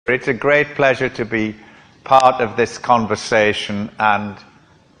It's a great pleasure to be part of this conversation, and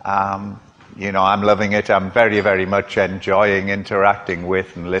you know, I'm loving it. I'm very, very much enjoying interacting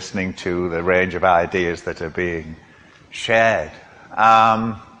with and listening to the range of ideas that are being shared.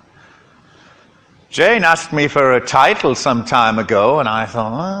 Jane asked me for a title some time ago, and I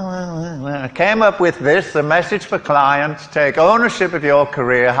thought, I came up with this: a message for clients: take ownership of your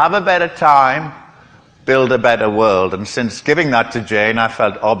career, have a better time, build a better world. And since giving that to Jane, I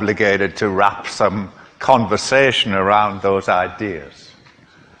felt obligated to wrap some conversation around those ideas.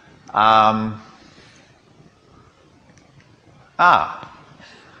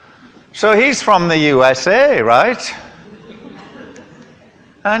 So he's from the USA, right?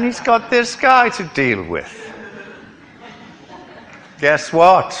 And he's got this guy to deal with. Guess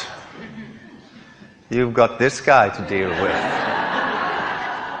what? You've got this guy to deal with.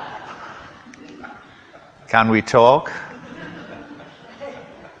 Can we talk?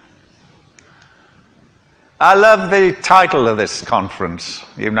 I love the title of this conference.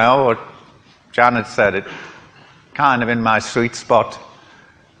 You know, what Janet said, it kind of in my sweet spot.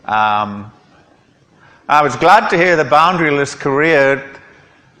 I was glad to hear the boundaryless career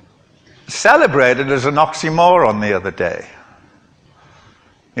celebrated as an oxymoron the other day.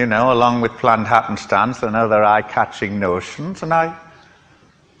 You know, along with planned happenstance and other eye-catching notions. And I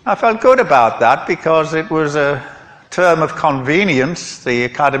felt good about that because it was a term of convenience. The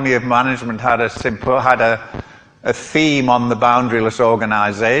Academy of Management had a theme on the boundaryless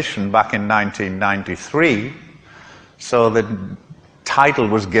organization back in 1993. So the title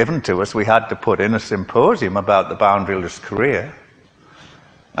was given to us. We had to put in a symposium about the boundaryless career.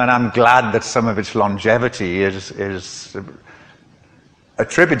 And I'm glad that some of its longevity is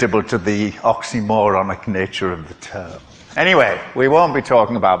attributable to the oxymoronic nature of the term. Anyway, we won't be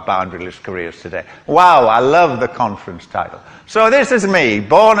talking about boundaryless careers today. Wow, I love the conference title. So this is me,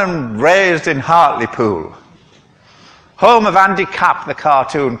 born and raised in Hartlepool, home of Andy Capp, the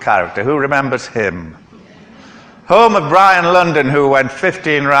cartoon character. Who remembers him? Home of Brian London, who went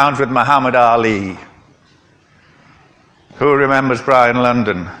 15 rounds with Muhammad Ali. Who remembers Brian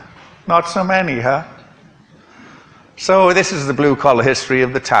London? Not so many, huh? So this is the blue-collar history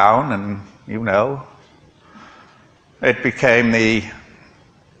of the town, and you know, it became the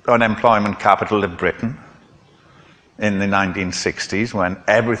unemployment capital of Britain in the 1960s, when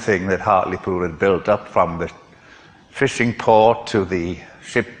everything that Hartlepool had built up, from the fishing port to the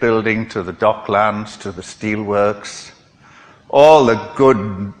shipbuilding to the docklands to the steelworks, all the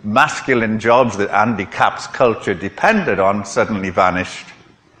good masculine jobs that Andy Capp's culture depended on suddenly vanished,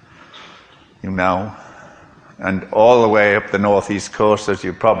 you know. And all the way up the northeast coast, as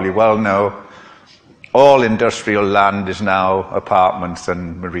you probably well know, all industrial land is now apartments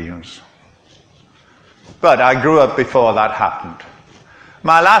and marinas. But I grew up before that happened.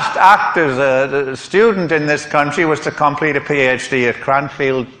 My last act as a student in this country was to complete a PhD at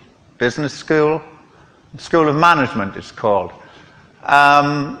Cranfield Business School. School of Management, it's called.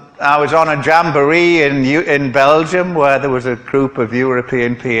 I was on a jamboree in Belgium, where there was a group of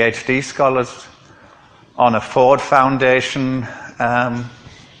European PhD scholars on a Ford Foundation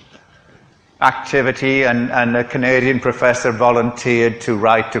activity, and a Canadian professor volunteered to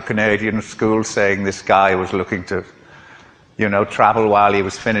write to Canadian schools saying this guy was looking to, you know, travel while he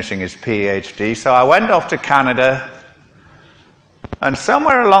was finishing his PhD. So I went off to Canada. And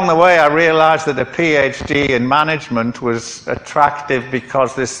somewhere along the way, I realized that a PhD in management was attractive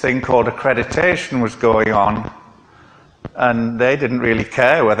because this thing called accreditation was going on. And they didn't really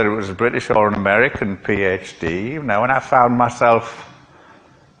care whether it was a British or an American PhD, you know, and I found myself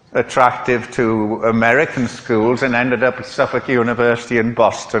attractive to American schools and ended up at Suffolk University in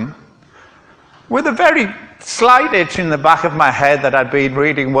Boston with a very slight itch in the back of my head that I'd been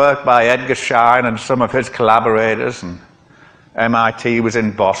reading work by Edgar Schein and some of his collaborators, and MIT was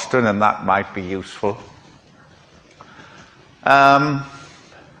in Boston, and that might be useful. And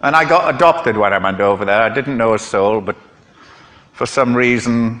I got adopted when I went over there. I didn't know a soul, but for some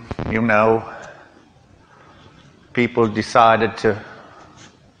reason, you know, people decided to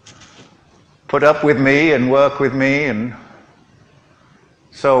put up with me and work with me. And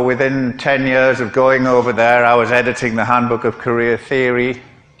so within 10 years of going over there, I was editing the Handbook of Career Theory.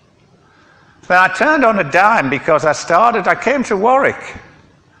 Then I turned on a dime because I came to Warwick,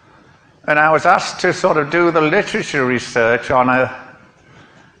 and I was asked to sort of do the literature research on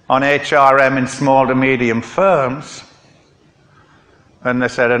HRM in small to medium firms. And they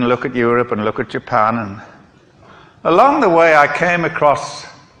said, and look at Europe and look at Japan. And along the way, I came across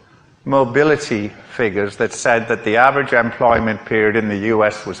mobility figures that said that the average employment period in the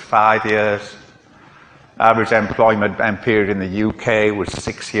US was 5 years, Average employment period in the UK was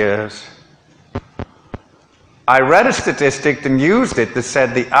 6 years. I read a statistic and used it that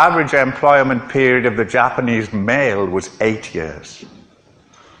said the average employment period of the Japanese male was 8 years.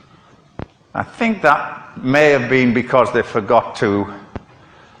 I think that may have been because they forgot to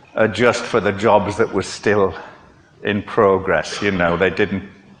adjust for the jobs that were still in progress. You know, they didn't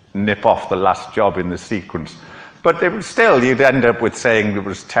nip off the last job in the sequence. But it was still, you'd end up with saying it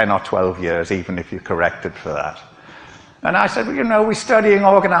was 10 or 12 years, even if you corrected for that. And I said, well, you know, we're studying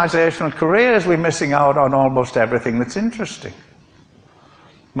organizational careers, we're missing out on almost everything that's interesting.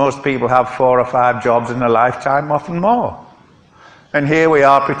 Most people have 4 or 5 jobs in a lifetime, often more. And here we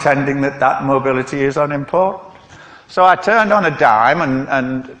are pretending that that mobility is unimportant. So I turned on a dime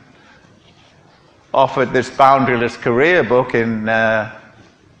and offered this Boundaryless Career book in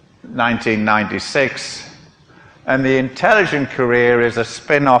 1996. And the Intelligent Career is a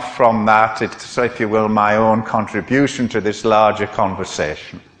spin-off from that. It's, if you will, my own contribution to this larger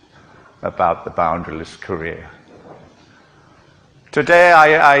conversation about the boundaryless career. Today,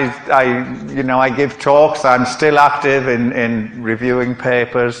 I give talks. I'm still active in reviewing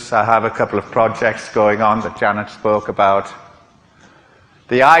papers. I have a couple of projects going on that Janet spoke about.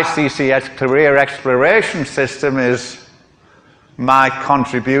 The ICCS Career Exploration System is my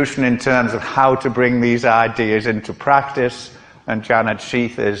contribution in terms of how to bring these ideas into practice, and Janet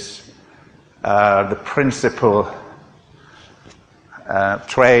Sheath is the principal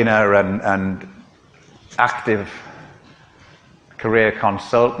trainer and active career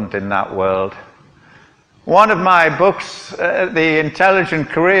consultant in that world. One of my books, the Intelligent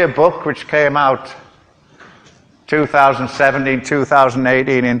Career book, which came out 2017,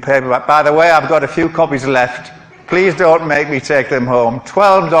 2018 in paperback. By the way, I've got a few copies left. Please don't make me take them home.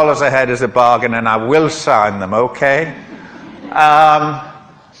 $12 a head is a bargain, and I will sign them, okay? And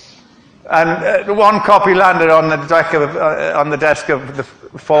one copy landed on the desk of the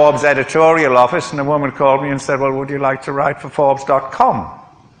Forbes editorial office, and a woman called me and said, well, would you like to write for Forbes.com?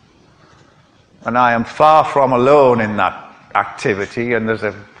 And I am far from alone in that activity, and there's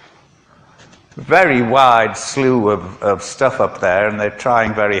a very wide slew of stuff up there, and they're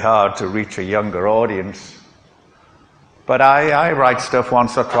trying very hard to reach a younger audience. But I write stuff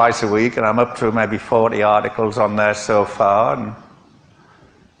once or twice a week, and I'm up to maybe 40 articles on there so far. And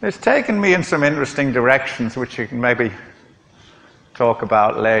it's taken me in some interesting directions, which you can maybe talk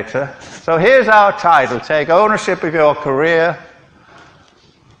about later. So here's our title, Take Ownership of Your Career.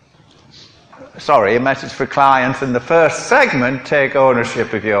 Sorry, a message for clients. In the first segment, Take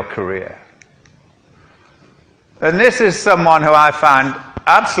Ownership of Your Career. And this is someone who I find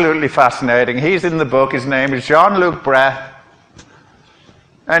absolutely fascinating. He's in the book. His name is Jean-Luc Brett.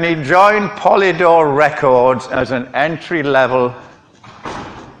 And he joined Polydor Records as an entry-level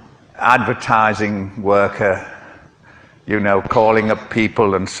advertising worker, you know, calling up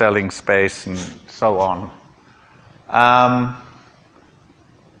people and selling space and so on.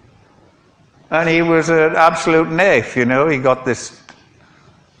 And he was an absolute naif, you know. He got this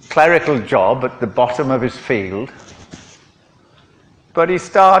clerical job at the bottom of his field. But he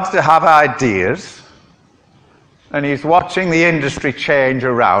started to have ideas, and he's watching the industry change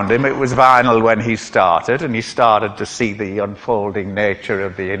around him. It was vinyl when he started, and he started to see the unfolding nature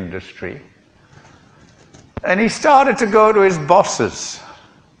of the industry. And he started to go to his bosses.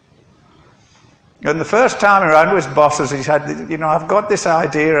 And the first time around with his bosses, he said, you know, I've got this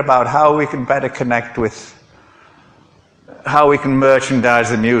idea about how we can better connect with, how we can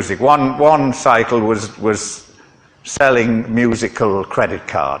merchandise the music. One cycle was selling musical credit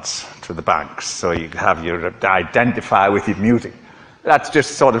cards to the banks, so you have your identify with your music. That's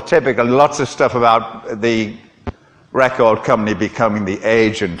just sort of typical. Lots of stuff about the record company becoming the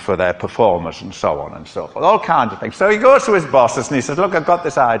agent for their performers and so on and so forth. All kinds of things. So he goes to his bosses and he says, look, I've got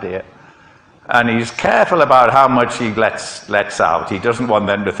this idea. And he's careful about how much he lets out. He doesn't want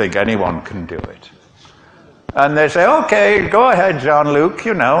them to think anyone can do it. And they say, okay, go ahead, Jean-Luc,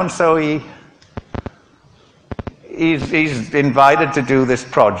 you know. And so he's invited to do this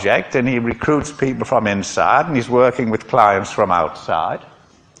project, and he recruits people from inside, and he's working with clients from outside.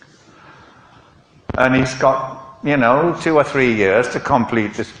 And he's got, you know, 2 or 3 years to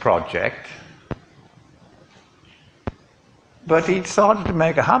complete this project. But he started to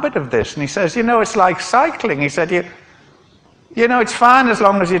make a habit of this, and he says, you know, it's like cycling. He said, you know, it's fine as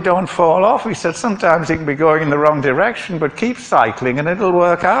long as you don't fall off. He said, sometimes you can be going in the wrong direction, but keep cycling and it'll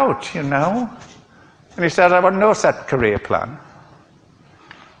work out, you know. And he said, I want no set career plan.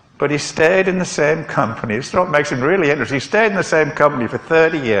 But he stayed in the same company. This is what makes him really interesting. He stayed in the same company for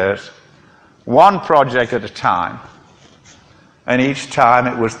 30 years, one project at a time. And each time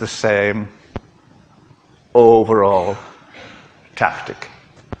it was the same overall tactic.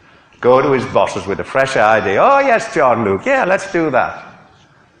 Go to his bosses with a fresh idea. Oh, yes, Jean-Luc, yeah, let's do that.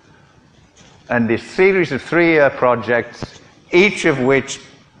 And this series of 3-year projects, each of which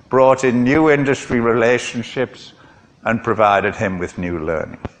brought in new industry relationships and provided him with new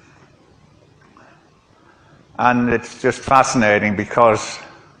learning. And it's just fascinating because,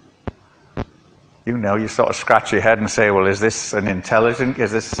 you know, you sort of scratch your head and say, well, is this an intelligent,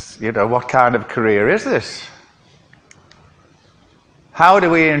 is this, you know, what kind of career is this? How do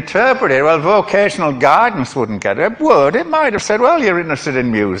we interpret it? Well, vocational guidance wouldn't get it. It would. It might have said, well, you're interested in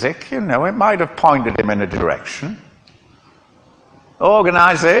music. You know, it might have pointed him in a direction.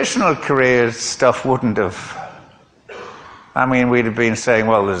 Organizational careers stuff wouldn't have. I mean, we'd have been saying,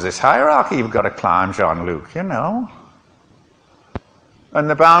 well, there's this hierarchy you've got to climb, Jean-Luc, you know. And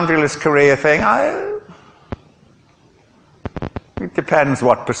the boundaryless career thing, it depends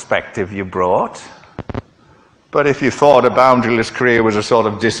what perspective you brought. But if you thought a boundaryless career was a sort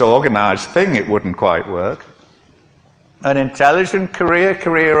of disorganized thing, it wouldn't quite work. An intelligent career,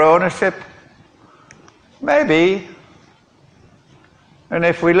 career ownership, maybe. And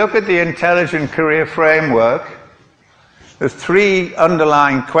if we look at the intelligent career framework, there's 3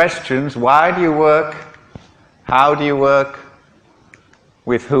 underlying questions. Why do you work? How do you work?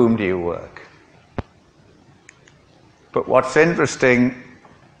 With whom do you work? But what's interesting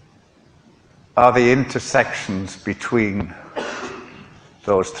are the intersections between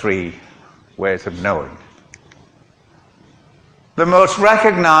those 3 ways of knowing. The most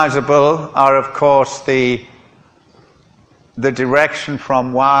recognizable are, of course, the direction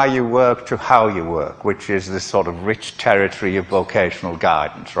from why you work to how you work, which is this sort of rich territory of vocational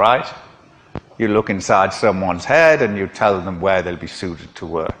guidance, right? You look inside someone's head and you tell them where they'll be suited to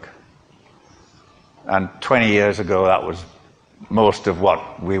work. And 20 years ago, that was most of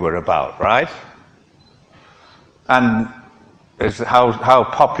what we were about, right? And how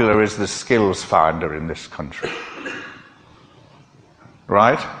popular is the skills finder in this country?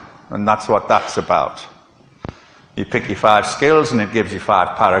 Right? And that's what that's about. You pick your 5 skills and it gives you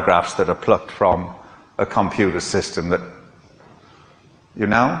 5 paragraphs that are plucked from a computer system that, you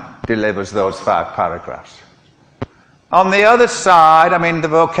know, delivers those 5 paragraphs. On the other side, I mean, the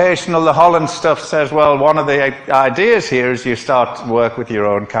vocational, the Holland stuff says, well, one of the ideas here is you start to work with your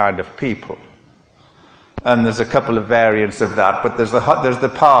own kind of people. And there's a couple of variants of that, but there's the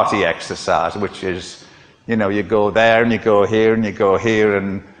party exercise, which is, you know, you go there and you go here and you go here,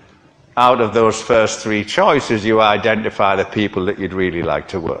 and out of those first 3 choices, you identify the people that you'd really like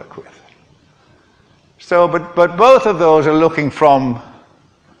to work with. So, but both of those are looking from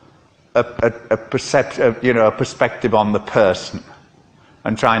a perspective on the person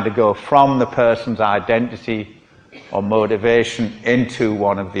and trying to go from the person's identity or motivation into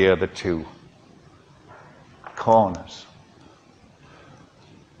one of the other 2 corners.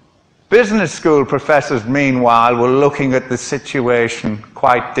 Business school professors, meanwhile, were looking at the situation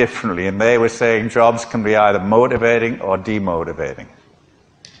quite differently, and they were saying jobs can be either motivating or demotivating.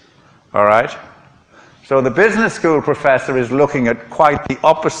 All right? So the business school professor is looking at quite the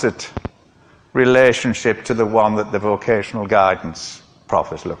opposite relationship to the one that the vocational guidance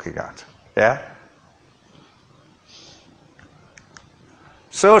prof is looking at. Yeah?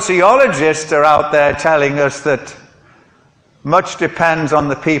 Sociologists are out there telling us that much depends on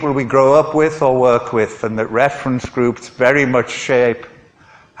the people we grow up with or work with, and that reference groups very much shape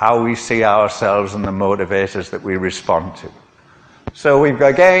how we see ourselves and the motivators that we respond to. So we've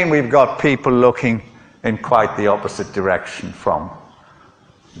got people looking in quite the opposite direction from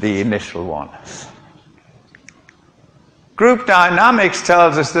the initial one. Group dynamics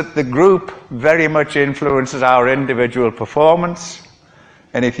tells us that the group very much influences our individual performance.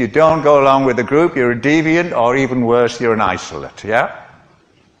 And if you don't go along with the group, you're a deviant, or even worse, you're an isolate, yeah?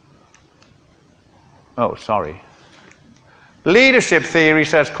 Oh, sorry. Leadership theory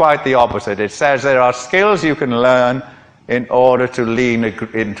says quite the opposite. It says there are skills you can learn in order to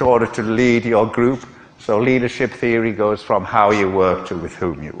lead your group. So leadership theory goes from how you work to with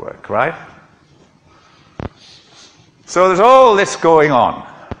whom you work, right? So there's all this going on.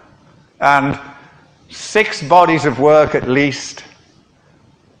 And 6 bodies of work at least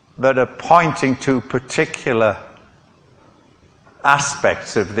that are pointing to particular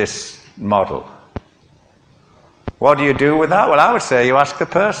aspects of this model. What do you do with that? Well, I would say you ask the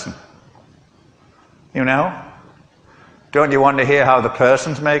person. You know? Don't you want to hear how the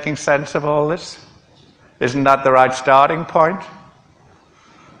person's making sense of all this? Isn't that the right starting point?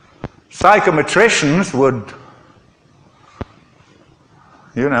 Psychometricians would,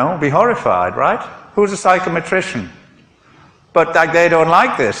 you know, be horrified, right? Who's a psychometrician? But they don't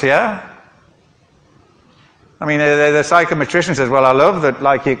like this, yeah? I mean, the psychometrician says, well, I love that,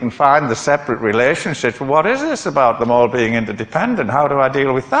 like, you can find the separate relationships, but what is this about them all being interdependent? How do I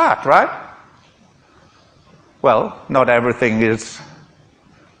deal with that, right? Well, not everything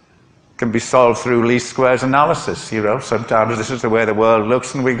can be solved through least squares analysis, you know. Sometimes this is the way the world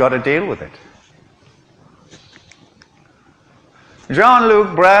looks and we've got to deal with it.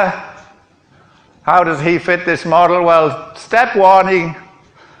 Jean-Luc Bre, how does he fit this model? Well, step one, he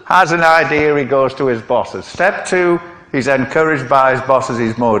has an idea, he goes to his bosses. Step two, he's encouraged by his bosses,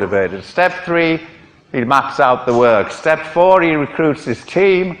 he's motivated. Step three, he maps out the work. Step four, he recruits his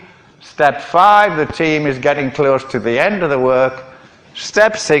team. Step five, the team is getting close to the end of the work.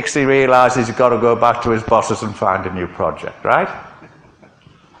 Step six, he realizes he's got to go back to his bosses and find a new project, right?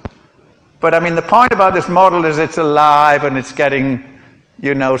 But I mean, the point about this model is it's alive and it's getting,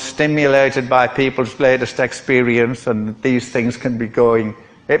 you know, stimulated by people's latest experience, and these things can be going.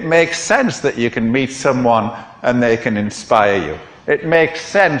 It makes sense that you can meet someone and they can inspire you. It makes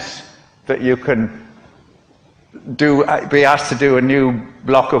sense that you can be asked to do a new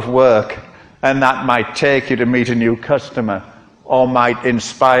block of work, and that might take you to meet a new customer, or might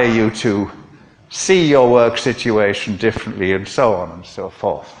inspire you to see your work situation differently, and so on and so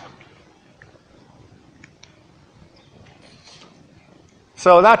forth.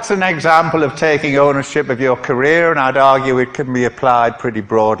 So that's an example of taking ownership of your career, and I'd argue it can be applied pretty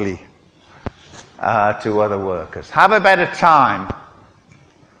broadly to other workers. Have a better time.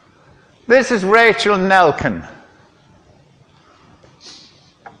 This is Rachel Nelken.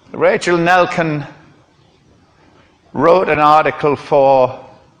 Rachel Nelken wrote an article for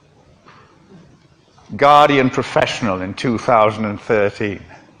Guardian Professional in 2013.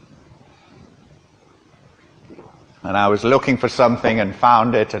 And I was looking for something and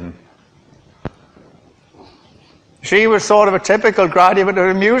found it, and she was sort of a typical graduate of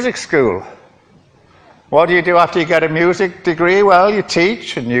a music school. What do you do after you get a music degree? Well, you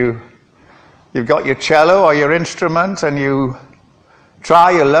teach, and you've got your cello or your instrument, and you try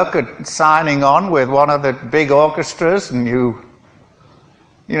your luck at signing on with one of the big orchestras, and you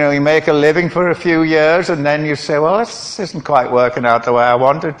make a living for a few years, and then you say, well, this isn't quite working out the way I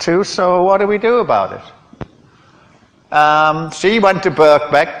wanted to, so what do we do about it? She went to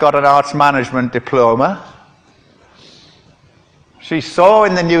Birkbeck, got an arts management diploma. She saw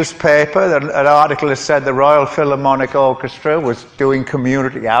in the newspaper that an article that said the Royal Philharmonic Orchestra was doing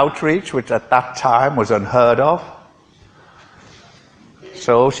community outreach, which at that time was unheard of.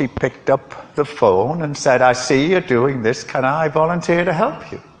 So she picked up the phone and said, I see you're doing this, can I volunteer to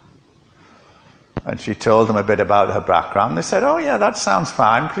help you? And she told them a bit about her background. They said, oh yeah, that sounds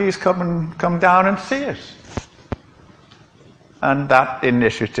fine, please come down and see us. And that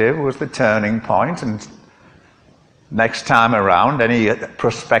initiative was the turning point, and next time around, any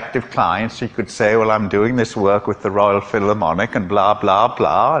prospective clients, she could say, well, I'm doing this work with the Royal Philharmonic and blah, blah,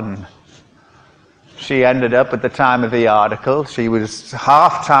 blah. And she ended up, at the time of the article, she was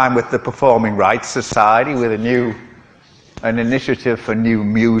half-time with the Performing Rights Society with an initiative for new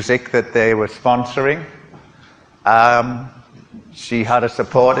music that they were sponsoring. She had a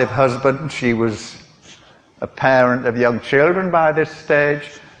supportive husband. She was a parent of young children by this stage,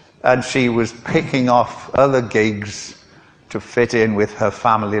 and she was picking off other gigs to fit in with her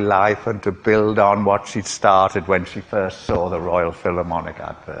family life and to build on what she'd started when she first saw the Royal Philharmonic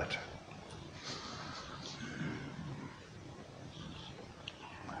advert.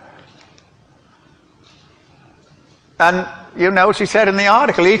 And, she said in the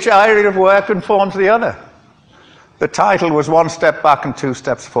article, each area of work informs the other. The title was One Step Back and Two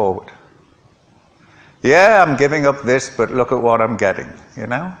Steps Forward. Yeah, I'm giving up this, but look at what I'm getting,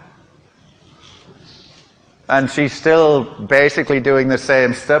 And she's still basically doing the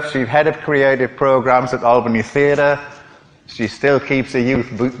same stuff. She's head of creative programs at Albany Theatre. She still keeps a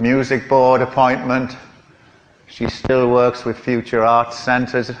youth music board appointment. She still works with Future Arts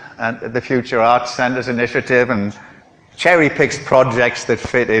Centres and the Future Arts Centres initiative, and cherry picks projects that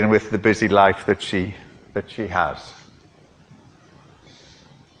fit in with the busy life that she has.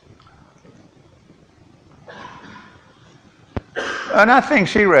 And I think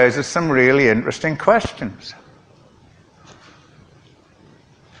she raises some really interesting questions.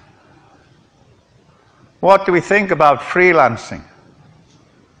 What do we think about freelancing?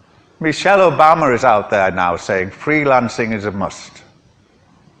 Michelle Obama is out there now saying freelancing is a must.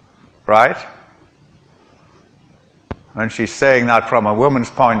 Right? And she's saying that from a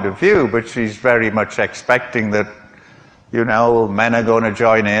woman's point of view, but she's very much expecting that, men are going to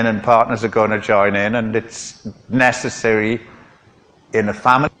join in and partners are going to join in, and it's necessary in a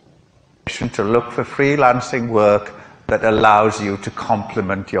family to look for freelancing work that allows you to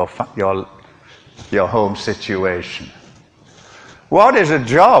complement your your home situation. What is a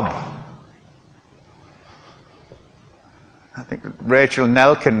job? I think Rachel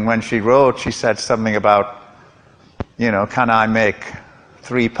Nelkin, when she wrote, she said something about, can I make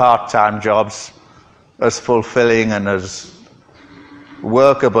 3 part-time jobs as fulfilling and as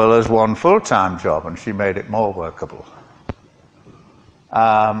workable as 1 full-time job? And she made it more workable.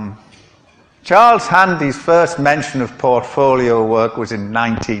 Charles Handy's first mention of portfolio work was in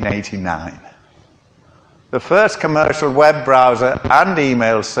 1989. The first commercial web browser and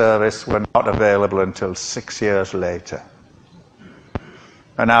email service were not available until 6 years later.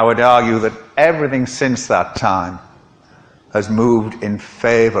 And I would argue that everything since that time has moved in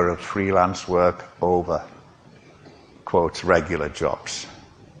favor of freelance work over, quotes, regular jobs.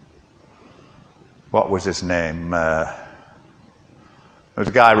 What was his name? There was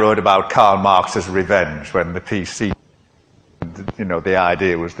a guy who wrote about Karl Marx's revenge when the PC, the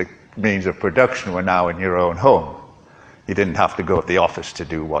idea was the means of production were now in your own home. You didn't have to go to the office to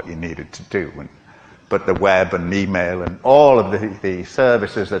do what you needed to do. But the web and email and all of the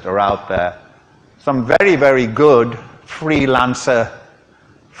services that are out there, some very, very good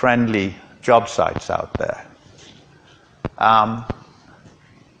freelancer-friendly job sites out there.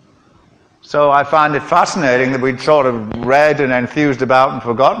 So I find it fascinating that we'd sort of read and enthused about and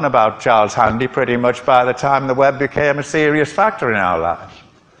forgotten about Charles Handy pretty much by the time the web became a serious factor in our lives.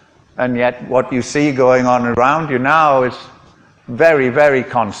 And yet what you see going on around you now is very, very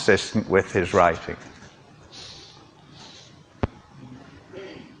consistent with his writing.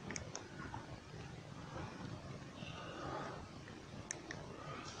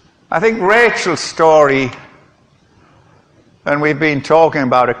 I think Rachel's story, and we've been talking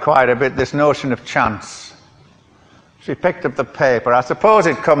about it quite a bit, this notion of chance. She picked up the paper. I suppose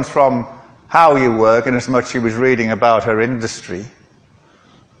it comes from how you work, in as much she was reading about her industry.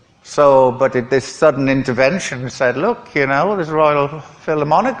 But this sudden intervention said, look, there's Royal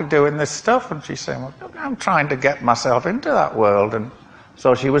Philharmonic doing this stuff. And she's saying, well, look, I'm trying to get myself into that world. And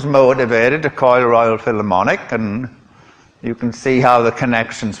so she was motivated to call Royal Philharmonic, and you can see how the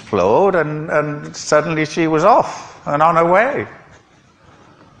connections flowed, and suddenly she was off and on her way.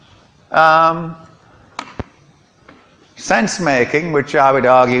 Sense-making, which I would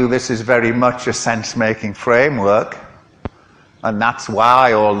argue this is very much a sense-making framework, and that's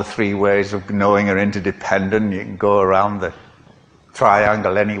why all the 3 ways of knowing are interdependent. You can go around the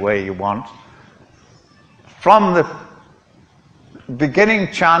triangle any way you want. From the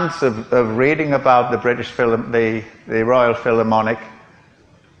beginning chance of reading about the the Royal Philharmonic,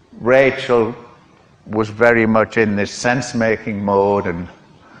 Rachel was very much in this sense-making mode and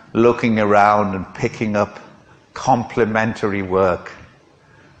looking around and picking up complementary work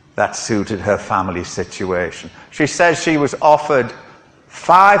that suited her family situation. She says she was offered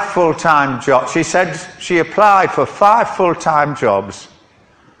 5 full-time jobs. She said she applied for 5 full-time jobs,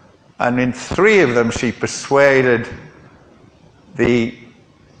 and in 3 of them she persuaded the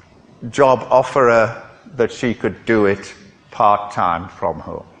job offerer that she could do it part-time from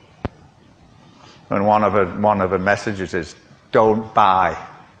home. And one of her messages is, don't buy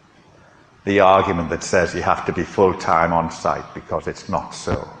the argument that says you have to be full-time on site, because it's not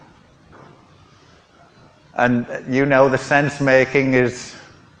so. And the sense-making is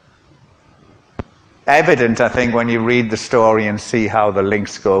evident, I think, when you read the story and see how the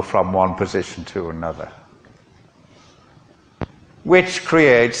links go from one position to another, which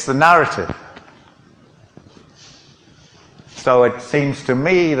creates the narrative. So it seems to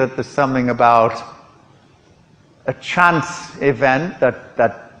me that there's something about a chance event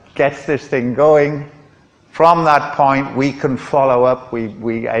that gets this thing going. From that point, we can follow up,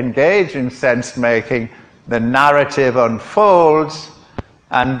 we engage in sense-making, the narrative unfolds,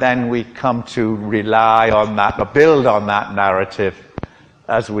 and then we come to rely on that, or build on that narrative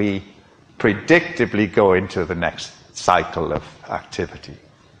as we predictably go into the next cycle of activity.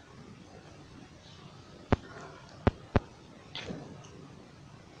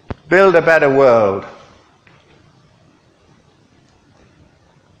 Build a better world.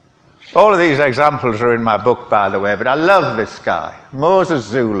 All of these examples are in my book, by the way, but I love this guy, Moses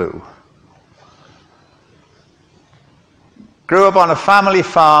Zulu. Grew up on a family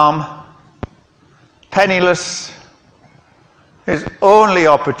farm, penniless. His only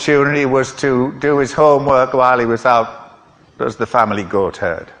opportunity was to do his homework while he was out as the family goat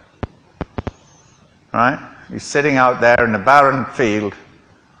herd. Right? He's sitting out there in the barren field,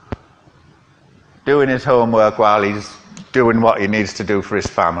 doing his homework while he's doing what he needs to do for his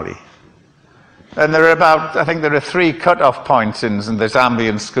family. And there are 3 cut-off points in the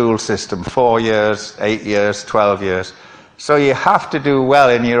Zambian school system: 4 years, 8 years, 12 years. So you have to do well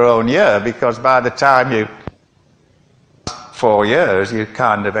in your own year, because by the time you 4 years, you're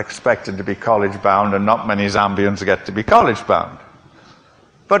kind of expected to be college-bound, and not many Zambians get to be college-bound.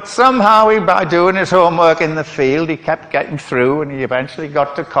 But somehow, by doing his homework in the field, he kept getting through, and he eventually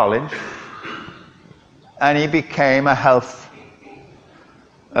got to college, and he became a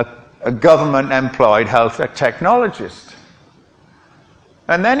government-employed health technologist.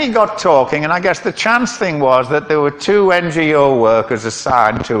 And then he got talking, and I guess the chance thing was that there were 2 NGO workers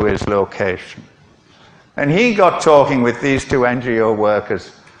assigned to his location. And he got talking with these 2 NGO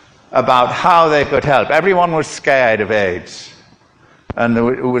workers about how they could help. Everyone was scared of AIDS. And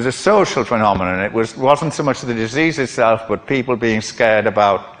it was a social phenomenon. It wasn't so much the disease itself, but people being scared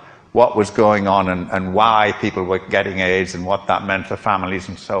about what was going on and why people were getting AIDS and what that meant for families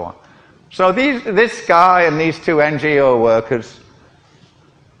and so on. So this guy and these 2 NGO workers,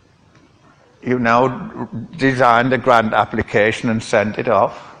 designed a grant application and sent it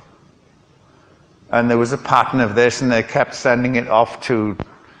off. And there was a pattern of this, and they kept sending it off to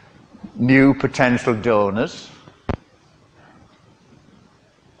new potential donors.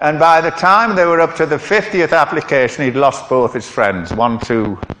 And by the time they were up to the 50th application, he'd lost both his friends, one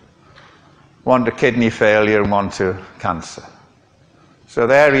to kidney failure and one to cancer. So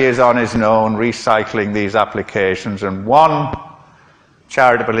there he is on his own, recycling these applications, and one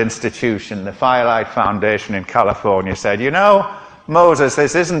charitable institution, the Firelight Foundation in California, said, "You know, Moses,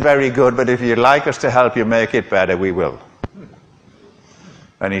 this isn't very good, but if you'd like us to help you make it better, we will."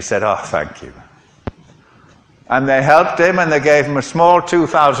 And he said, "Oh, thank you." And they helped him, and they gave him a small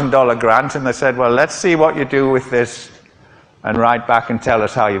 $2,000 grant, and they said, "Well, let's see what you do with this, and write back and tell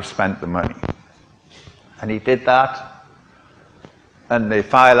us how you've spent the money." And he did that, and the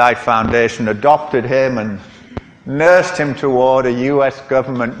Firelight Foundation adopted him and nursed him toward a US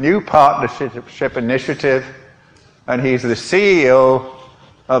government new partnership initiative, and he's the CEO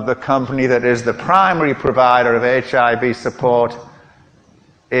of the company that is the primary provider of HIV support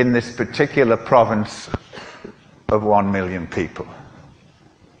in this particular province of 1 million people.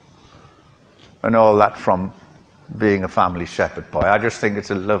 And all that from being a family shepherd boy. I just think it's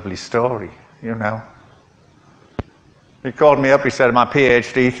a lovely story, you know. He called me up, he said, "My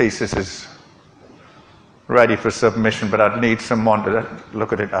PhD thesis is ready for submission, but I'd need someone to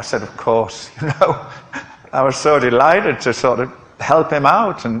look at it." I said, "Of course," you know. I was so delighted to sort of help him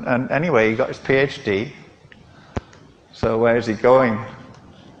out, and anyway, he got his PhD. So where's he going?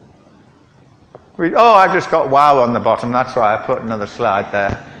 I just got wow on the bottom, that's why I put another slide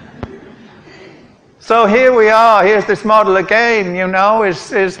there. So here we are, here's this model again, you know,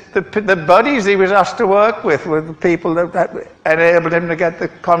 is the buddies he was asked to work with were the people that enabled him to get the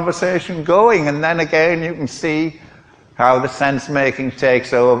conversation going, and then again you can see how the sense-making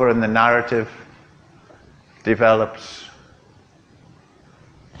takes over and the narrative develops.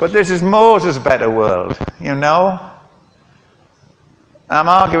 But this is Moses' better world, you know. I'm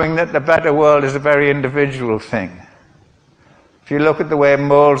arguing that the better world is a very individual thing. If you look at the way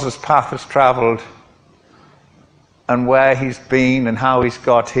Moses' path has traveled and where he's been and how he's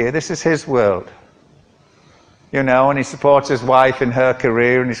got here, this is his world. You know, and he supports his wife in her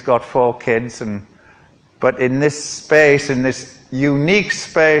career, and he's got 4 kids, but in this space, in this unique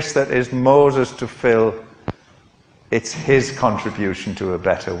space that is Moses to fill, it's his contribution to a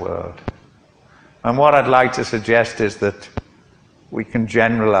better world. And what I'd like to suggest is that we can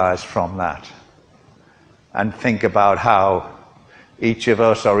generalize from that and think about how each of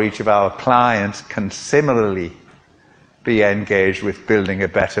us or each of our clients can similarly be engaged with building a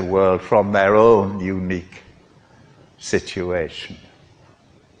better world from their own unique situation.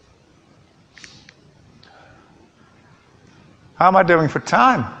 How am I doing for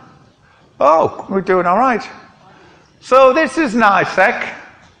time? Oh, we're doing all right. So this is NICEC,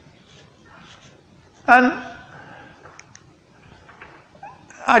 and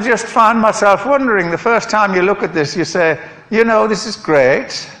I just find myself wondering, the first time you look at this, you say, you know, this is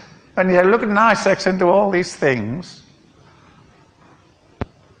great, and you look at NICEC and do all these things,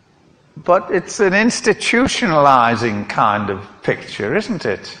 but it's an institutionalizing kind of picture, isn't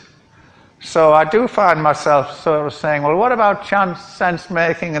it? So I do find myself sort of saying, well, what about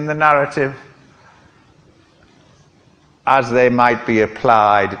sense-making and the narrative as they might be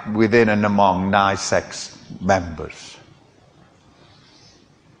applied within and among NICEC's members?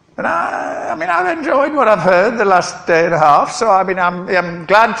 And I mean, I've enjoyed what I've heard the last day and a half, so I mean, I'm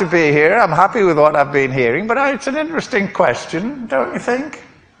glad to be here. I'm happy with what I've been hearing, but it's an interesting question, don't you think?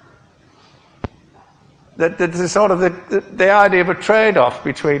 That there's sort of the idea of a trade-off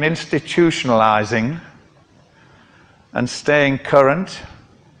between institutionalizing and staying current.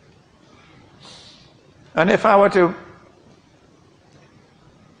 And if I were to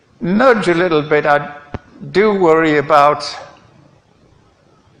nudge a little bit. I do worry about,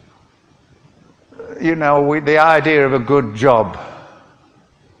 the idea of a good job,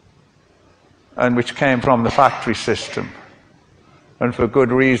 and which came from the factory system, and for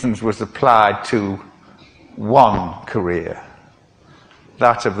good reasons was applied to one career,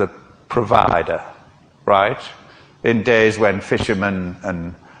 that of the provider, right? In days when fishermen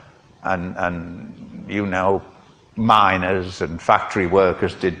and miners and factory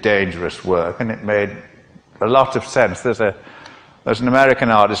workers did dangerous work, and it made a lot of sense. There's an American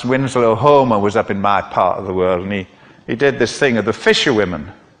artist, Winslow Homer, was up in my part of the world, and he did this thing of the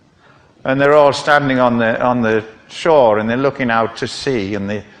fisherwomen, and they're all standing on the shore and they're looking out to sea, and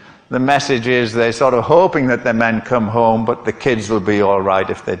the message is they're sort of hoping that their men come home, but the kids will be all right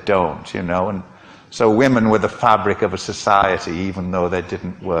if they don't, and so women were the fabric of a society, even though they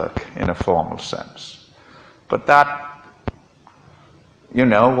didn't work in a formal sense. But that,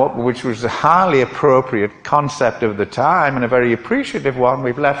 which was a highly appropriate concept of the time and a very appreciative one,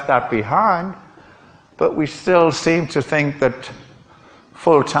 we've left that behind, but we still seem to think that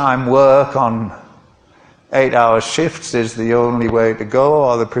full-time work on 8-hour shifts is the only way to go,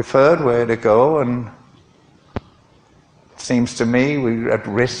 or the preferred way to go, and it seems to me we're at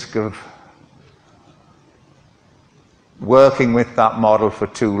risk of working with that model for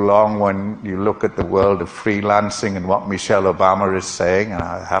too long. When you look at the world of freelancing and what Michelle Obama is saying, and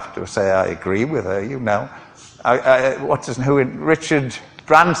I have to say I agree with her, Richard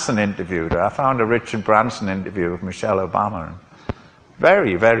Branson interviewed her. I found a Richard Branson interview of Michelle Obama.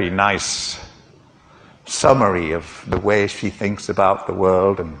 Very, very nice summary of the way she thinks about the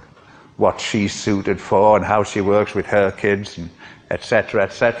world and what she's suited for and how she works with her kids, and et cetera,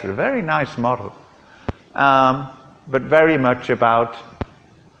 et cetera. Very nice model. But very much about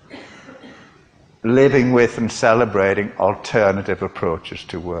living with and celebrating alternative approaches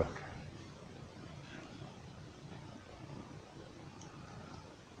to work.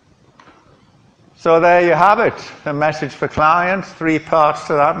 So there you have it, a message for clients, 3 parts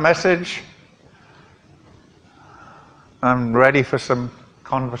to that message. I'm ready for some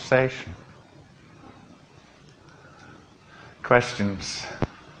conversation. Questions?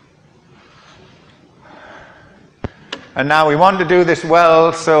 And now we want to do this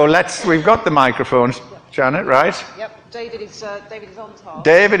well, so we've got the microphones, yep. Janet, right? Yep, David is on task.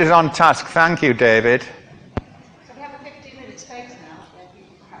 David is on task. Thank you, David. So we have a 15-minute space now, where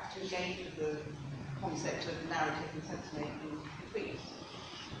people perhaps to engage with the concept of narrative and sense-making between us.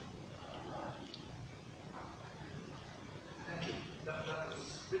 Thank you. That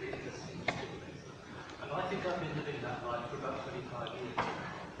was really interesting. And I think I've been living that life for about 25 years.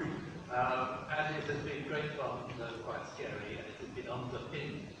 And it has been great fun, though quite scary, and it has been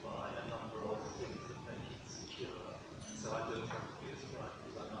underpinned by a number of things that make it secure. So I don't want to be as bright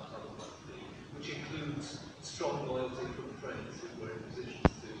as I might otherwise be, which includes strong loyalty from friends who were in positions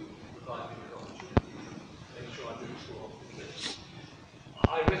to provide me with opportunities and make sure I didn't fall off the cliff.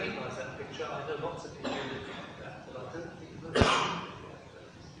 I recognise that picture. I know lots of people live like that, but I don't think most people live like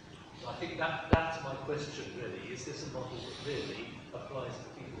that. So I think that's my question, really. Is this a model that really applies to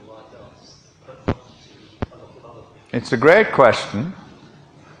people like us? It's a great question,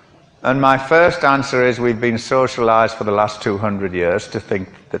 and my first answer is we've been socialized for the last 200 years to think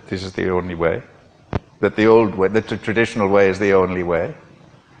that this is the only way, that the old way, that the traditional way is the only way.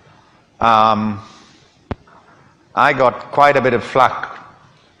 I got quite a bit of flack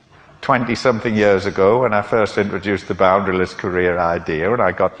 20-something years ago when I first introduced the boundaryless career idea, and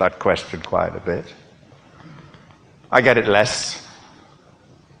I got that question quite a bit. I get it less,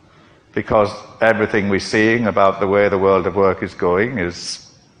 because everything we're seeing about the way the world of work is going is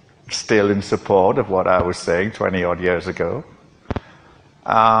still in support of what I was saying 20-odd years ago.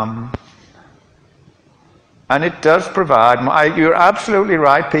 And it does provide, you're absolutely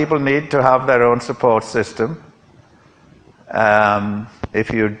right, people need to have their own support system.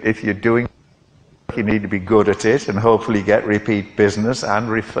 If you're doing, you need to be good at it and hopefully get repeat business and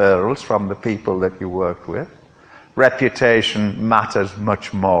referrals from the people that you work with. Reputation matters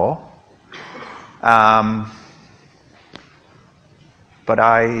much more. But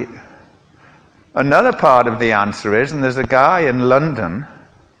another part of the answer is, and there's a guy in London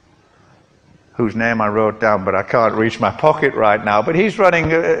whose name I wrote down, but I can't reach my pocket right now, but he's running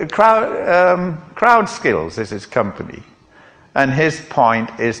Crowd Skills is his company. And his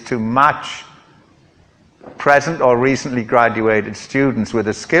point is to match present or recently graduated students with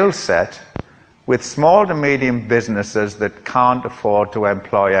a skill set with small to medium businesses that can't afford to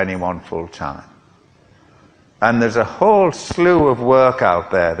employ anyone full-time. And there's a whole slew of work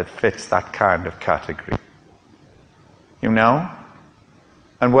out there that fits that kind of category.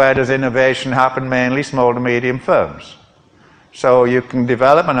 And where does innovation happen? Mainly small to medium firms. So you can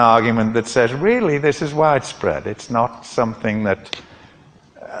develop an argument that says, really, this is widespread. It's not something that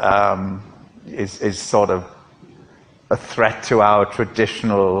is sort of a threat to our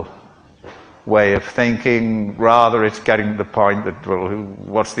traditional way of thinking. Rather, it's getting to the point that, well,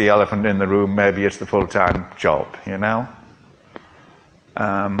 what's the elephant in the room? Maybe it's the full-time job, you know?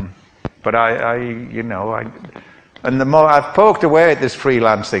 But and the more I've poked away at this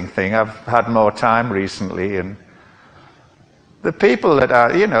freelancing thing, I've had more time recently, and the people that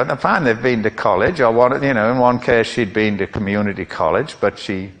are, you know, they find they've been to college, or one, you know, in one case she'd been to community college, but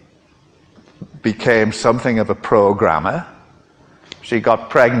she became something of a programmer. She got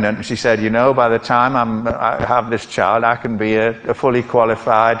pregnant, and she said, you know, by the time I have this child, I can be a fully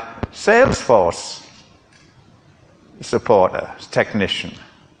qualified Salesforce supporter, technician.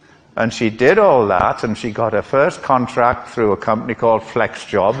 And she did all that, and she got her first contract through a company called Flex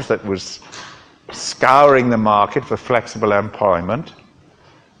Jobs that was scouring the market for flexible employment.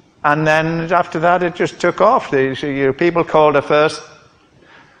 And then after that, it just took off. People called her first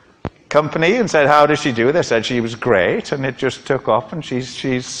company and said, how does she do? They said she was great, and it just took off, and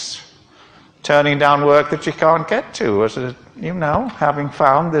she's turning down work that she can't get to, as a, you know, having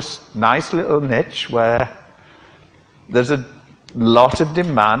found this nice little niche where there's a lot of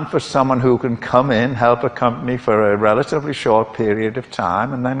demand for someone who can come in, help a company for a relatively short period of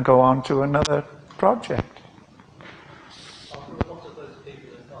time, and then go on to another project.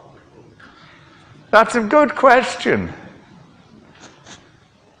 That's a good question.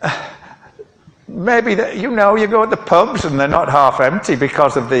 Maybe you know, you go to the pubs and they're not half empty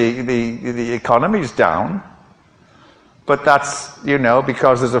because of the economy's down. But that's, you know,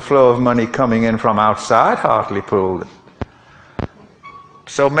 because there's a flow of money coming in from outside Hartlepool.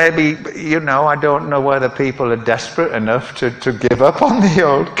 So maybe, you know, I don't know whether people are desperate enough to give up on the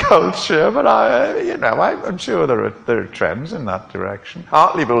old culture, but I'm sure there are trends in that direction.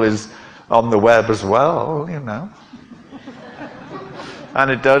 Hartlepool is on the web as well, you know. And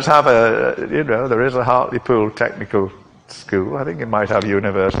it does have there is a Hartlepool Technical School. I think it might have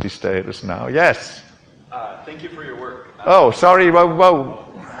university status now. Yes? Thank you for your work. Oh, sorry, whoa.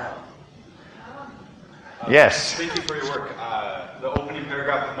 Yes. Thank you for your work. The opening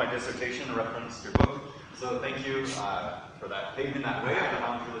paragraph of my dissertation referenced your book, so thank you for that, paving that way I've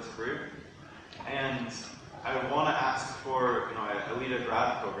gone through this career. And I want to ask for, I lead a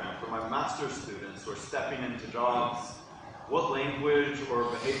grad program for my master's students who are stepping into jobs. What language or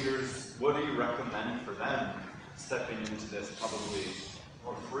behaviors, what do you recommend for them stepping into this probably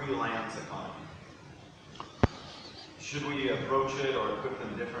more freelance economy? Should we approach it or equip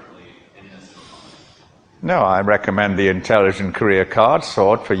them differently in this economy? No, I recommend the intelligent career card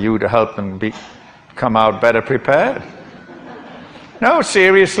sort for you to help them come out better prepared. No,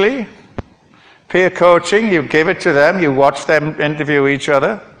 seriously. Peer coaching, you give it to them, you watch them interview each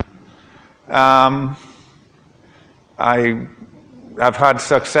other. I've had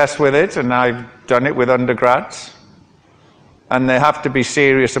success with it, and I've done it with undergrads. And they have to be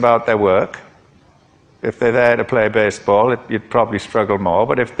serious about their work. If they're there to play baseball, you'd probably struggle more.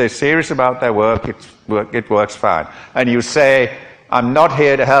 But if they're serious about their work, it works fine. And you say, I'm not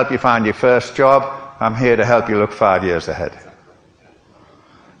here to help you find your first job. I'm here to help you look 5 years ahead.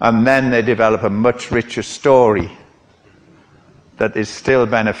 And then they develop a much richer story that is still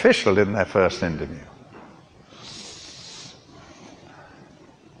beneficial in their first interview.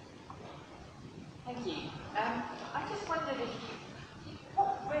 Thank you. I just wondered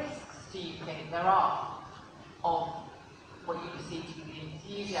what risks do you think there are of what you perceive to be the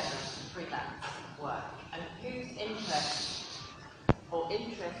enthusiasm for freelance work, and whose interest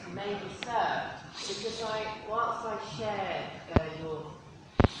may be served? Because whilst I share your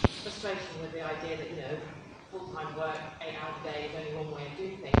frustration with the idea that, full-time work, 8 hours a day is only one way of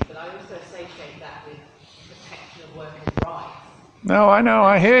doing things, but I also associate that with protection of workers' rights. No, I know,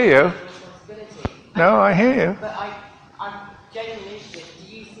 I hear you. No, I hear you. But I'm genuinely interested,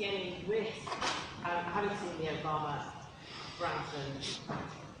 do you see any risk? I haven't seen the Obama-Branson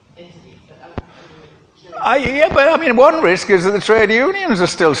interview, but I'm curious. One risk is that the trade unions are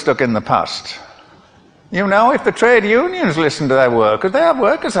still stuck in the past. If the trade unions listen to their workers,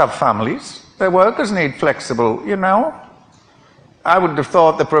 workers have families. Their workers need flexible, I would have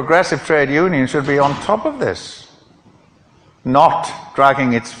thought the progressive trade union should be on top of this. Not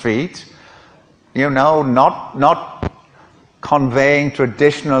dragging its feet, not conveying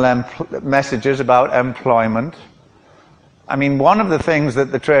traditional messages about employment. One of the things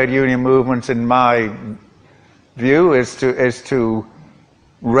that the trade union movements, in my view, is to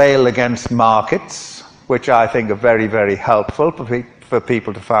rail against markets, which I think are very, very helpful for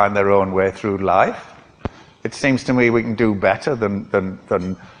people to find their own way through life. It seems to me we can do better than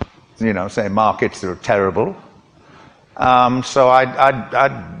say markets that are terrible. So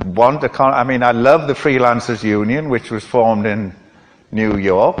I'd want to. I mean, I love the Freelancers Union, which was formed in New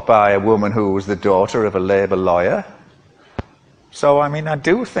York by a woman who was the daughter of a Labour lawyer. So, I mean, I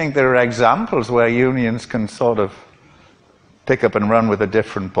do think there are examples where unions can sort of pick up and run with a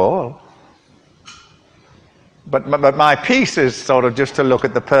different ball. But my piece is sort of just to look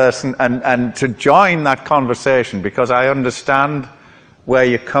at the person and to join that conversation, because I understand where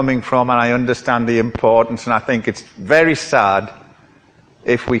you're coming from and I understand the importance, and I think it's very sad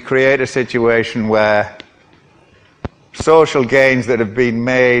if we create a situation where social gains that have been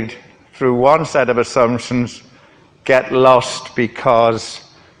made through one set of assumptions get lost because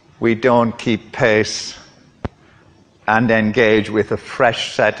we don't keep pace and engage with a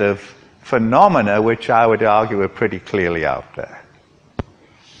fresh set of phenomena which I would argue are pretty clearly out there.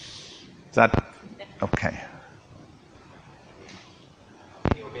 Is that okay?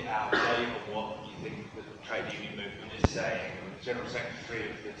 You're a bit out of date on what you think the trade union movement is saying. The General Secretary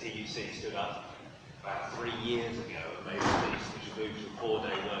of the TUC stood up about 3 years ago and made a speech which moved to a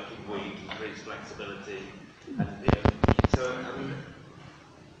 4-day working week, increased flexibility, and so I mean,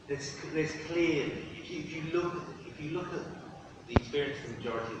 there's clearly, if you look at the experience of the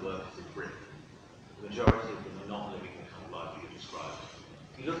majority of workers in Britain, the majority of them are not living the kind of life you described.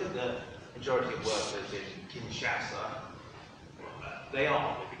 If you look at the majority of workers in Kinshasa, they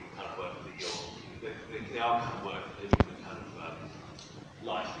are living the kind of work that they are kind of work living the kind of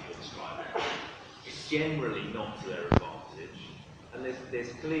life that you're describing. It's generally not to their advantage, and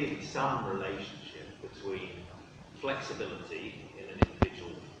there's clearly some relationship between flexibility in an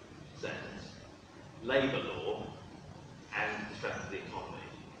individual sense, labour law, and the strength of the economy.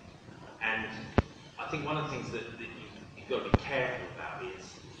 And I think one of the things that you've got to be careful about is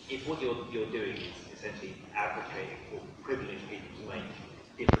if what you're doing is essentially advocating for privileged people to make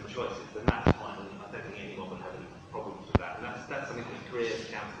different choices, then that's fine, and I don't think anyone would have any problems with that. And that's something that careers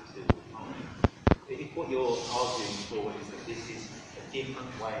councils do all the time. If what you're arguing for is that this is a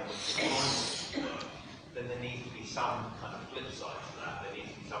different way of economy work, then there needs to be some kind of flip side to that. There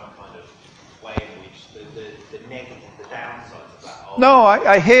needs to be some kind of way in which the negative, the downsides of that are... No,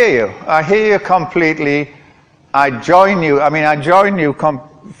 I hear you. I hear you completely. I join you. I mean, I join you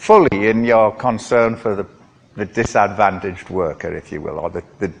fully in your concern for the disadvantaged worker, if you will, or the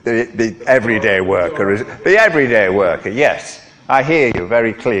everyday worker. The everyday worker, yes. I hear you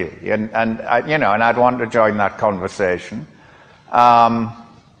very clearly. And I'd want to join that conversation.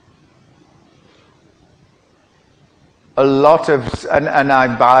 A lot of, and I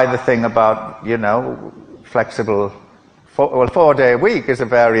buy the thing about, flexible, 4-day week is a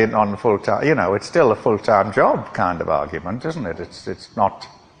variant on full-time, it's still a full-time job kind of argument, isn't it?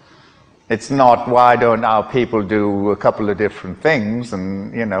 It's not why don't our people do a couple of different things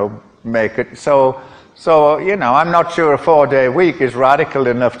and, make it, so I'm not sure a 4-day week is radical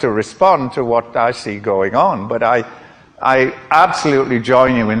enough to respond to what I see going on, but I absolutely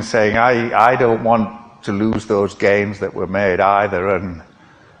join you in saying I don't want to lose those gains that were made either, and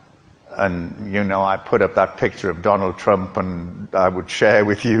I put up that picture of Donald Trump, and I would share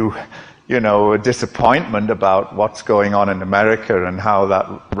with you, a disappointment about what's going on in America and how that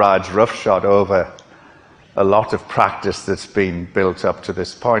rides roughshod over a lot of practice that's been built up to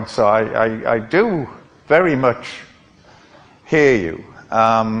this point. So I do very much hear you.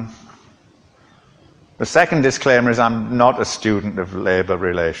 The second disclaimer is I'm not a student of labour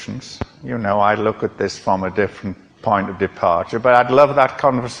relations. I look at this from a different point of departure, but I'd love that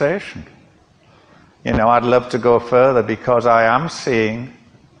conversation. I'd love to go further, because I am seeing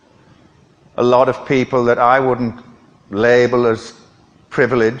a lot of people that I wouldn't label as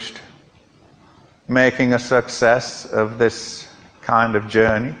privileged making a success of this kind of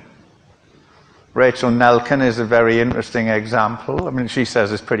journey. Rachel Nelkin is a very interesting example. I mean, she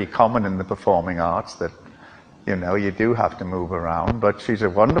says it's pretty common in the performing arts that, you do have to move around, but she's a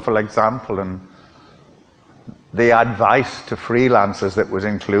wonderful example, and the advice to freelancers that was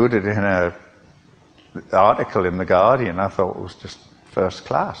included in an article in The Guardian, I thought was just first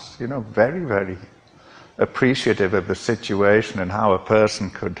class, very, very appreciative of the situation and how a person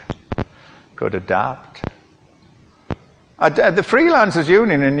could adapt. The Freelancers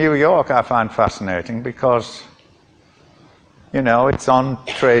Union in New York I find fascinating because, it's on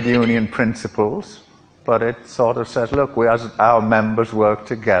trade union principles, but it sort of says, look, we as our members work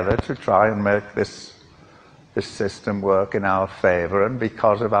together to try and make this system work in our favour, and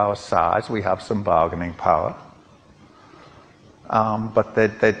because of our size we have some bargaining power. but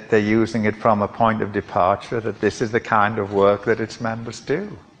they're using it from a point of departure that this is the kind of work that its members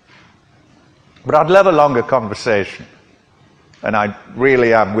do. But I'd love a longer conversation, and I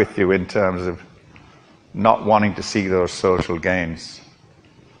really am with you in terms of not wanting to see those social gains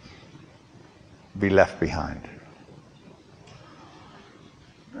be left behind.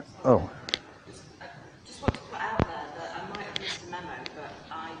 Oh. I just want to put out there that I might have missed a memo, but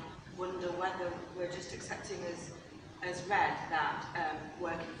I wonder whether we're just accepting as read that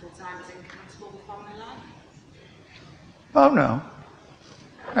working full-time is incompatible with family life. Oh, no.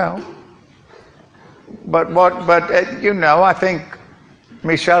 No. But I think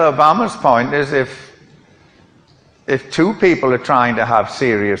Michelle Obama's point is if two people are trying to have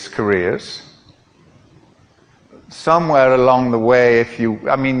serious careers, somewhere along the way, of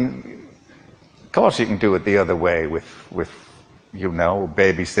course you can do it the other way with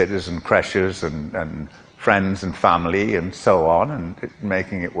babysitters and creches and friends and family and so on, and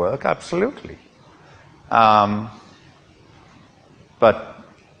making it work, absolutely. But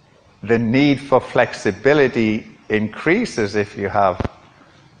the need for flexibility increases if you have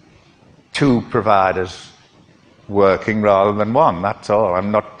two providers working rather than one, that's all. I'm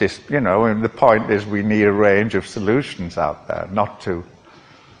not the point is we need a range of solutions out there, not to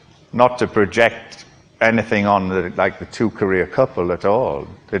project anything on the two-career couple at all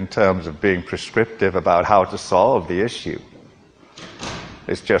in terms of being prescriptive about how to solve the issue.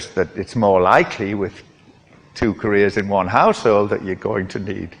 It's just that it's more likely with two careers in one household that you're going to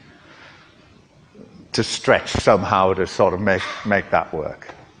need to stretch somehow to sort of make that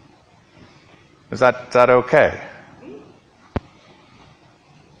work. Is that okay?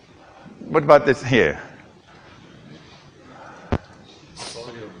 What about this here?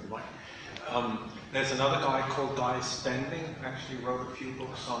 There's another guy called Guy Standing, actually wrote a few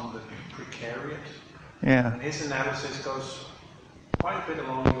books on the precariat. Yeah. And his analysis goes quite a bit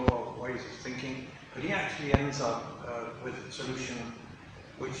along your ways of thinking, but he actually ends up with a solution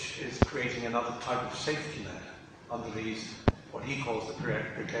which is creating another type of safety net under these, what he calls the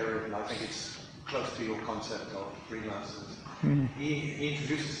precariat, and I think it's close to your concept of freelancers. Mm. He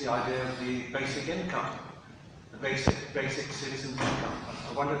introduces the idea of the basic income, the basic citizen's income.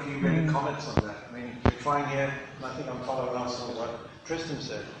 I wonder if you have any comments on that. I mean, we're trying here, and I think I'm following also what Tristan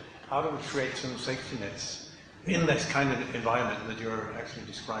said, how do we create some safety nets in this kind of environment that you're actually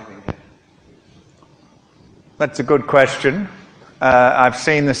describing here? That's a good question. I've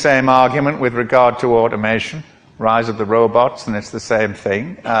seen the same argument with regard to automation, rise of the robots, and it's the same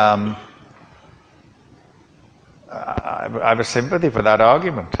thing. I have a sympathy for that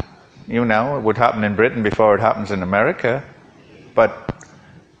argument. It would happen in Britain before it happens in America. But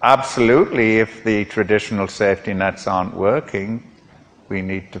absolutely, if the traditional safety nets aren't working, we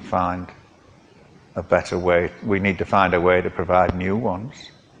need to find a better way. We need to find a way to provide new ones.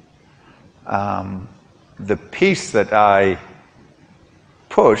 The piece that I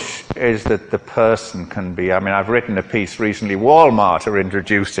push is that the person can be, I've written a piece recently, Walmart are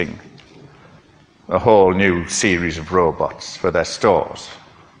introducing a whole new series of robots for their stores.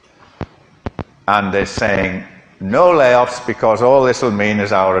 And they're saying, no layoffs, because all this will mean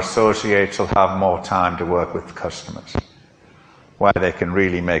is our associates will have more time to work with customers, where they can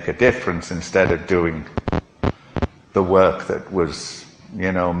really make a difference instead of doing the work that was,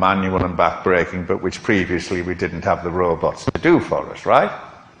 manual and backbreaking, but which previously we didn't have the robots to do for us, right?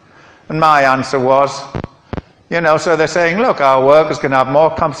 And my answer was, so they're saying, look, our workers can have more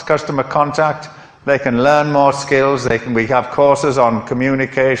customer contact, they can learn more skills, we have courses on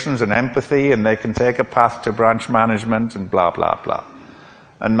communications and empathy, and they can take a path to branch management and blah, blah, blah.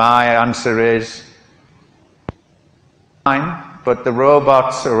 And my answer is, fine, but the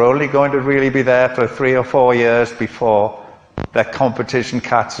robots are only going to really be there for 3 or 4 years before their competition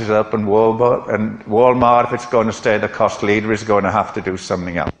catches up, and Walmart, if it's going to stay the cost leader, is going to have to do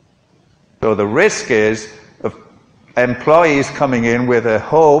something else. So the risk is of employees coming in with a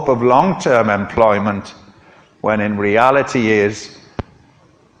hope of long-term employment, when in reality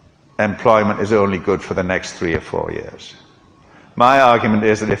employment is only good for the next 3 or 4 years. My argument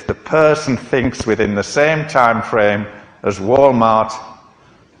is that if the person thinks within the same time frame as Walmart,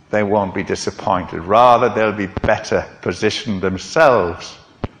 they won't be disappointed. Rather, they'll be better positioned themselves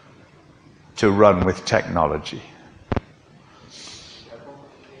to run with technology.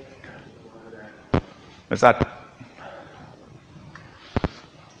 Is that?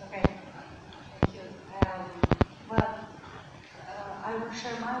 Okay, thank you. I will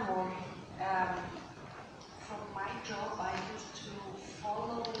share my work. From my job, I used to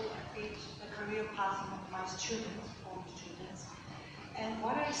follow a bit the career path of my students, former students. And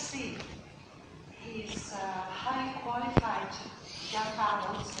what I see is highly qualified young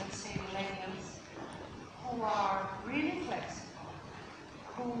adults, let's say millennials, who are really flexible,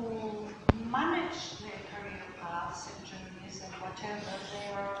 who manage their career paths and journeys and whatever. They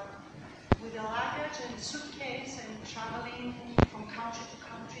are with a luggage and suitcase and traveling from country to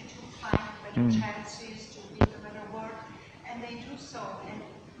country to find better chances, to live a better work, and they do so. And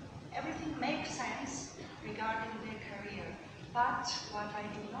everything makes sense regarding their career. But what I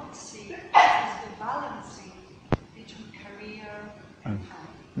do not see is the balancing between career and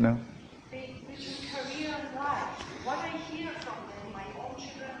family. No. Between career and life. What I hear from them, my own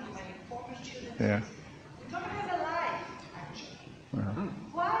children, my former students, Yeah. is we don't have a life, actually. Yeah.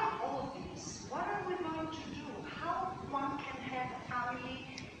 Why all this? What are we going to do? How one can have a family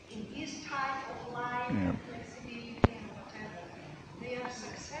in this type of life, and flexibility and whatever? They are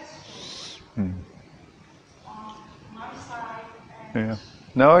successful on my side. And Yeah.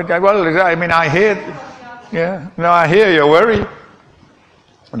 No, well, I mean, I hear, I hear your worry.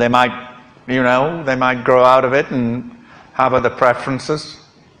 They might, they might grow out of it and have other preferences.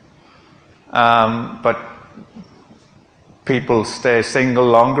 But people stay single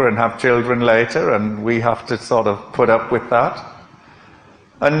longer and have children later, and we have to sort of put up with that.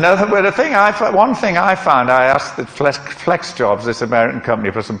 One thing I found, I asked the Flex Jobs, this American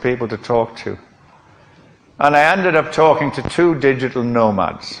company, for some people to talk to. And I ended up talking to 2 digital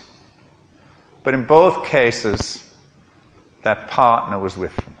nomads. But in both cases, their partner was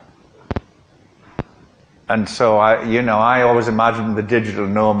with them. And so I always imagined the digital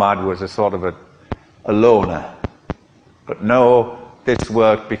nomad was a sort of a loner. But no, this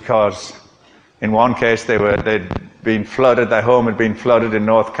worked because in one case they'd been flooded, their home had been flooded in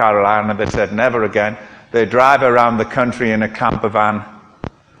North Carolina. They said never again. They drive around the country in a camper van,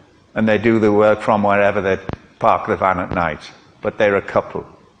 and they do the work from wherever they park the van at night. But they're a couple.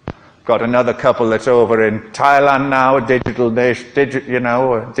 Got another couple that's over in Thailand now, a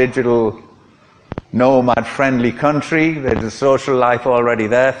digital nomad-friendly country. There's a social life already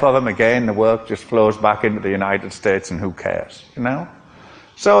there for them. Again, the work just flows back into the United States, and who cares,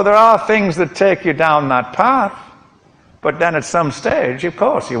 So there are things that take you down that path, but then at some stage, of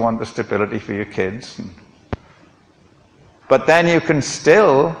course, you want the stability for your kids. But then you can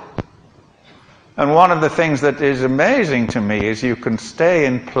still, and one of the things that is amazing to me is you can stay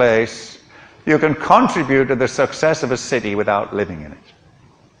in place, you can contribute to the success of a city without living in it.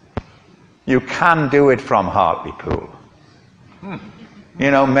 You can do it from Hartlepool.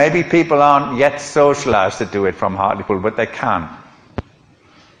 Maybe people aren't yet socialized to do it from Hartlepool, but they can.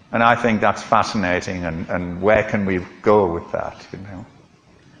 And I think that's fascinating, and where can we go with that, I think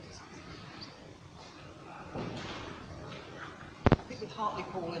with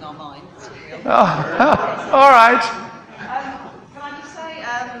Hartlepool in our minds. All right. Can I just say,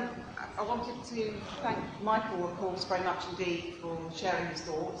 I wanted to thank Michael, of course, very much indeed for sharing his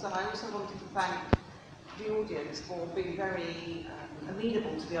thoughts, and I also wanted to thank the audience for being very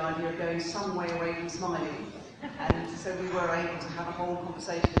amenable to the idea of going some way away from smiling. And so we were able to have a whole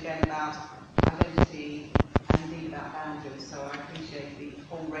conversation again about identity and indeed about boundaries. So I appreciate the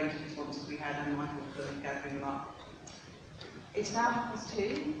whole range of responses we had, and Michael for gathering them up. It's now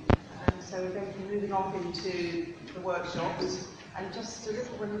 2:30, and so we're going to be moving on into the workshops. And just a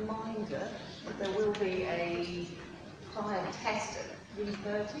little reminder that there will be a fire test at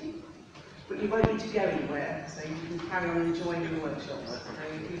 3:30. But you won't need to go anywhere, so you can carry on enjoying the workshops. So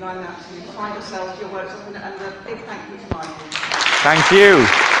if you line up to find yourself your workshop, and a big thank you to Michael. Thank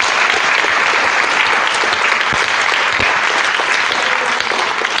you.